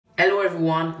Hello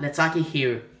everyone, Let's Hockey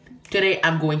here. Today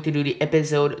I'm going to do the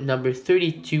episode number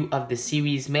 32 of the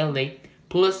series Mailday.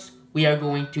 Plus, we are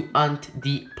going to hunt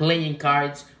the playing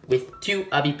cards with 2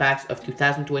 hobby packs of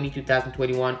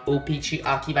 2020-2021 O-Pee-Chee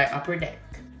Hockey by Upper Deck.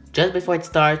 Just before it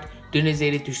starts, don't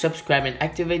hesitate to subscribe and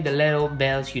activate the little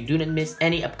bell so you do not miss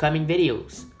any upcoming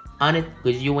videos. On it,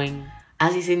 good viewing.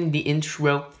 As I said in the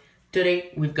intro,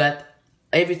 today we've got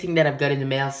everything that I've got in the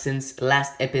mail since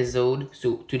last episode.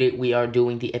 So today we are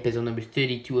doing the episode number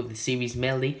 32 of the series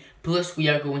Mailday. Plus we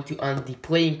are going to hunt the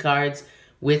playing cards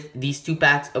with these 2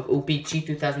 packs of O-Pee-Chee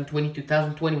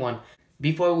 2020-2021.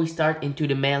 Before we start into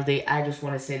the Mailday, I just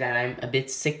want to say that I'm a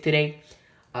bit sick today.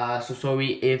 So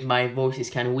sorry if my voice is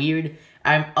kind of weird.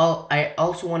 I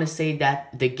also want to say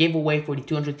that the giveaway for the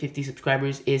 250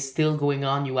 subscribers is still going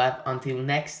on. You have until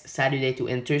next Saturday to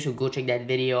enter, so go check that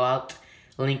video out.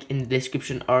 Link in the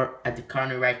description or at the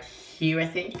corner right here, I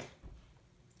think.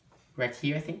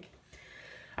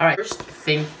 Alright, first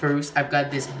thing first, I've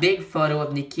got this big photo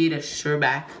of Nikita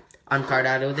Sherbak on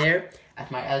Cardado there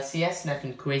at my LCS.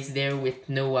 Nothing crazy there with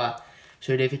no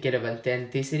certificate of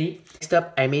authenticity. Next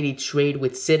up, I made a trade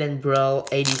with Sid and Brawl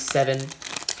 87.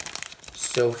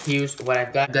 So here's what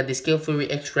I've got. I've got this Kale Fleury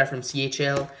extra from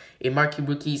CHL, a Marquee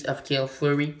Rookies of Kale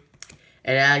Fleury,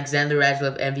 an Alexander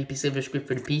Radulov MVP Silver Script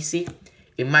for the PC,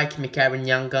 a Mike McCarron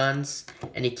Young Guns,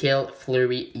 and a Kale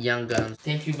Fleury Young Guns.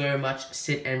 Thank you very much,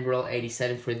 Sid and Brawl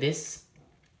 87 for this.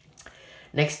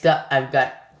 Next up, I've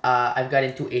got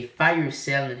into a fire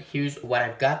sale, and here's what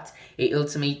I've got. A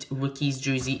Ultimate Rookies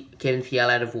jersey, Kevin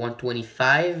Fiala out of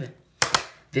 125.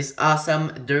 This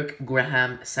awesome Dirk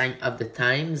Graham Sign of the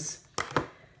Times.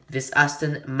 This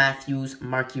Austin Matthews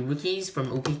Marquee Rookies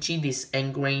from O-Pee-Chee, this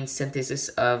engrained synthesis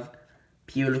of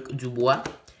Pierre-Luc Dubois.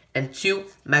 And 2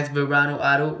 Max Verano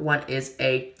auto. One is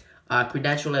a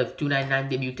credential of 299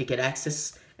 debut ticket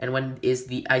access, and one is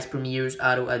the Ice Premiers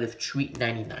auto out of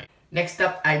 399. Next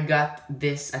up, I got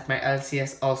this at my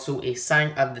LCS, also a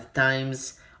Sign of the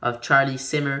Times of Charlie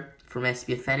Simmer from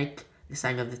SP Authentic. The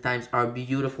Sign of the Times are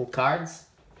beautiful cards.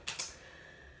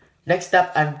 Next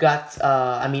up, I've got,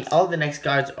 all the next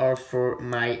cards are for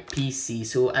my PC.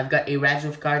 So I've got a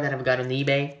Radulov card that I've got on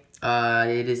eBay.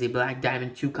 It is a black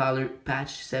diamond 2-color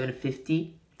patch,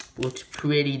 750. Looks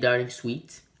pretty darn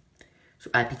sweet. So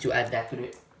happy to add that to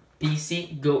the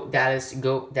PC. Go Dallas,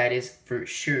 go, that is for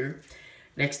sure.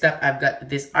 Next up, I've got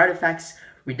this Artifacts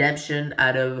Redemption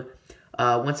out of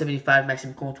 175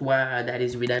 Maxime Comtois. That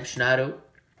is Redemption Auto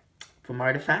from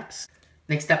Artifacts.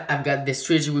 Next up, I've got this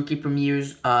Treasure Rookie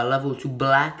Premiers level 2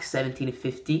 black,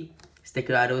 1750.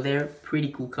 Sticker auto there.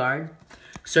 Pretty cool card.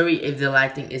 Sorry if the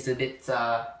lighting is a bit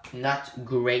not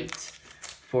great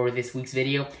for this week's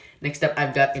video. Next up,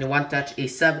 I've got in one touch a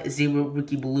Sub-Zero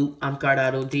Rookie Blue on card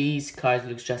auto. These cards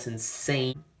look just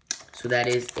insane. So that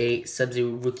is a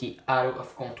Sub-Zero Rookie auto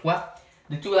of Comtois.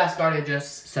 The 2 last cards are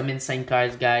just some insane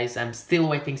cards, guys. I'm still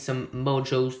waiting some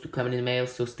mojos to come in the mail,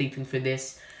 so stay tuned for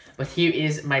this. But here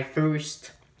is my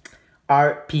first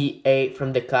RPA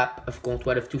from the cup of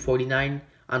Comtois of 249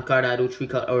 on card auto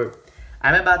 3-color, or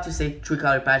I'm about to say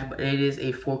 3-color patch, but it is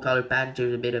a 4-color patch.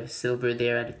 There's a bit of silver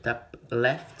there at the top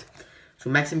left. So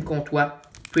Maxime Comtois,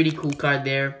 pretty cool card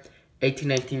there.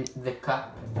 1819 the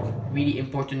cup, really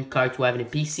important card to have in a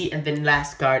PC. And then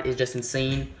last card is just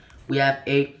insane. We have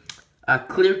a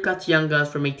clear-cut Young Guns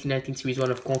from 1819 Series 1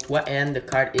 of Comtois, and the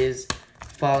card is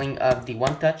falling of the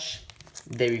one touch.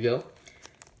 There you go.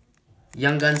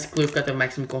 Young Guns clear-cut of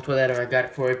Maxime Comtois that I got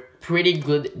for a pretty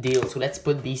good deal. So let's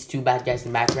put these 2 bad guys in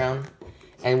the background,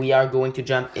 and we are going to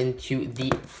jump into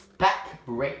the pack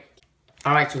break.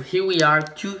 Alright, so here we are,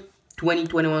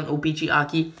 2021 O-Pee-Chee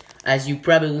Hockey. As you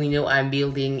probably know, I'm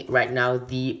building right now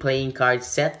the playing card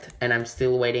set, and I'm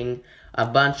still waiting a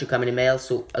bunch to come in the mail.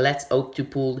 So let's hope to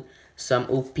pull some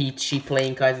O-Pee-Chee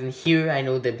playing cards in here. I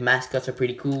know the mascots are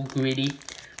pretty cool, gritty.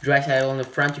 Drysdale on the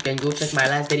front. You can go check my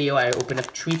last video. I opened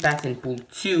up 3 packs and pulled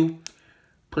 2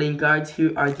 playing cards.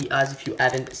 Here are the odds if you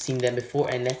haven't seen them before,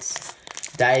 and let's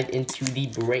dive into the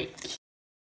break.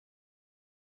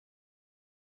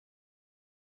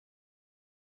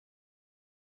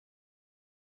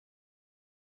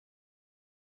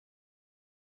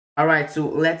 Alright, so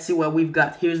let's see what we've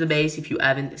got. Here's the base if you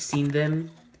haven't seen them.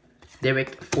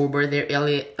 Derek Forber there,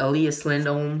 Elias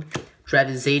Lindholm,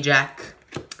 Travis Zajac,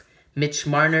 Mitch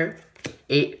Marner,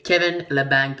 a Kevin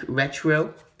Labanc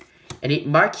Retro, and a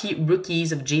Marquee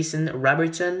Rookies of Jason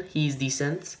Robertson. He's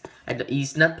decent.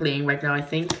 He's not playing right now, I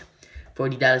think, for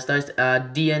the Dallas Stars.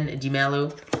 Dion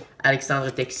DiMello,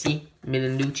 Alexandre Texier,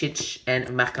 Milan Lucic,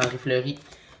 and Marc-Henri Fleury.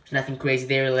 There's nothing crazy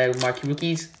there, little Marquee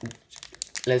Rookies.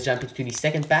 Let's jump into the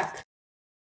second pack.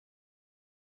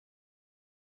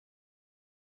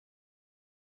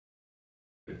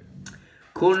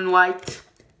 Colin White,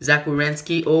 Zach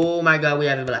Werenski. Oh my god, we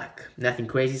have a black. Nothing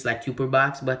crazy, it's like 2 per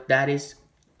box, but that is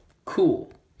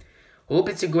cool. Hope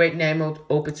it's a great name.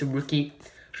 Hope it's a rookie.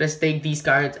 Let's take these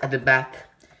cards at the back.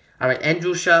 Alright,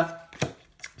 Andrew Shaw,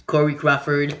 Corey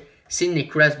Crawford, Sidney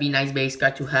Crosby, nice base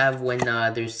card to have when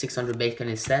there's 600 base in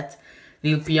his set.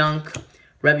 Neil Pionk,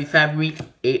 Robbie Fabry,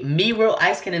 a Miro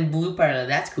Ice Cannon Blue Parallel.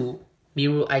 That's cool.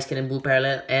 Miro Ice Cannon Blue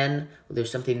Parallel, and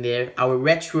there's something there. Our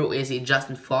retro is a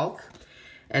Justin Falk,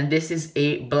 and this is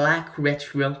a black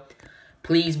retro.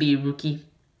 Please be a rookie.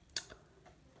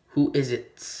 Who is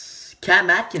it? Cam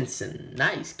Atkinson.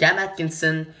 Nice. Cam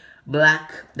Atkinson,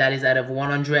 black. That is out of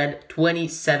 100.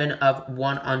 27 of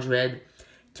 100.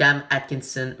 Cam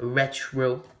Atkinson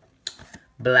retro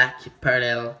black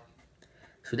parallel.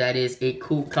 So that is a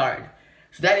cool card.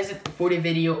 So that is it for the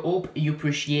video. Hope you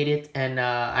appreciate it, and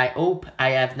I hope I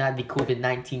have not the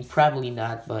COVID-19. Probably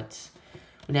not, but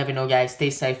we never know, guys. Stay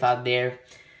safe out there.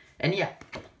 And yeah,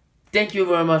 thank you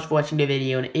very much for watching the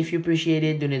video, and if you appreciate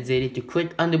it, don't hesitate to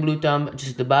click on the blue thumb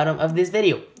just at the bottom of this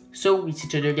video. So we see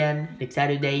each other again next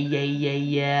Saturday.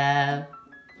 Yeah.